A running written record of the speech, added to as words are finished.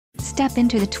step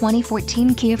into the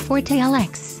 2014 Kia Forte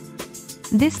LX.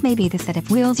 This may be the set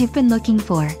of wheels you've been looking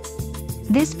for.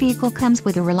 This vehicle comes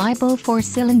with a reliable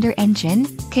 4-cylinder engine,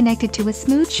 connected to a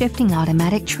smooth shifting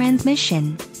automatic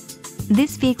transmission.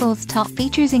 This vehicle's top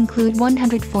features include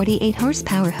 148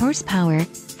 horsepower,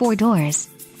 4 doors,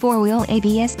 4-wheel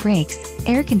ABS brakes,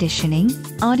 air conditioning,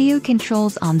 audio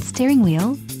controls on steering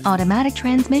wheel, automatic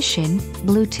transmission,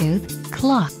 Bluetooth,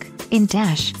 clock,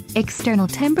 in-dash, external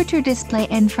temperature display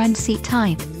and front seat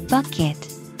type, bucket.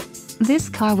 This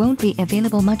car won't be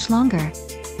available much longer.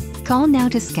 Call now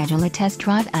to schedule a test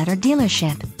drive at our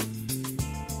dealership.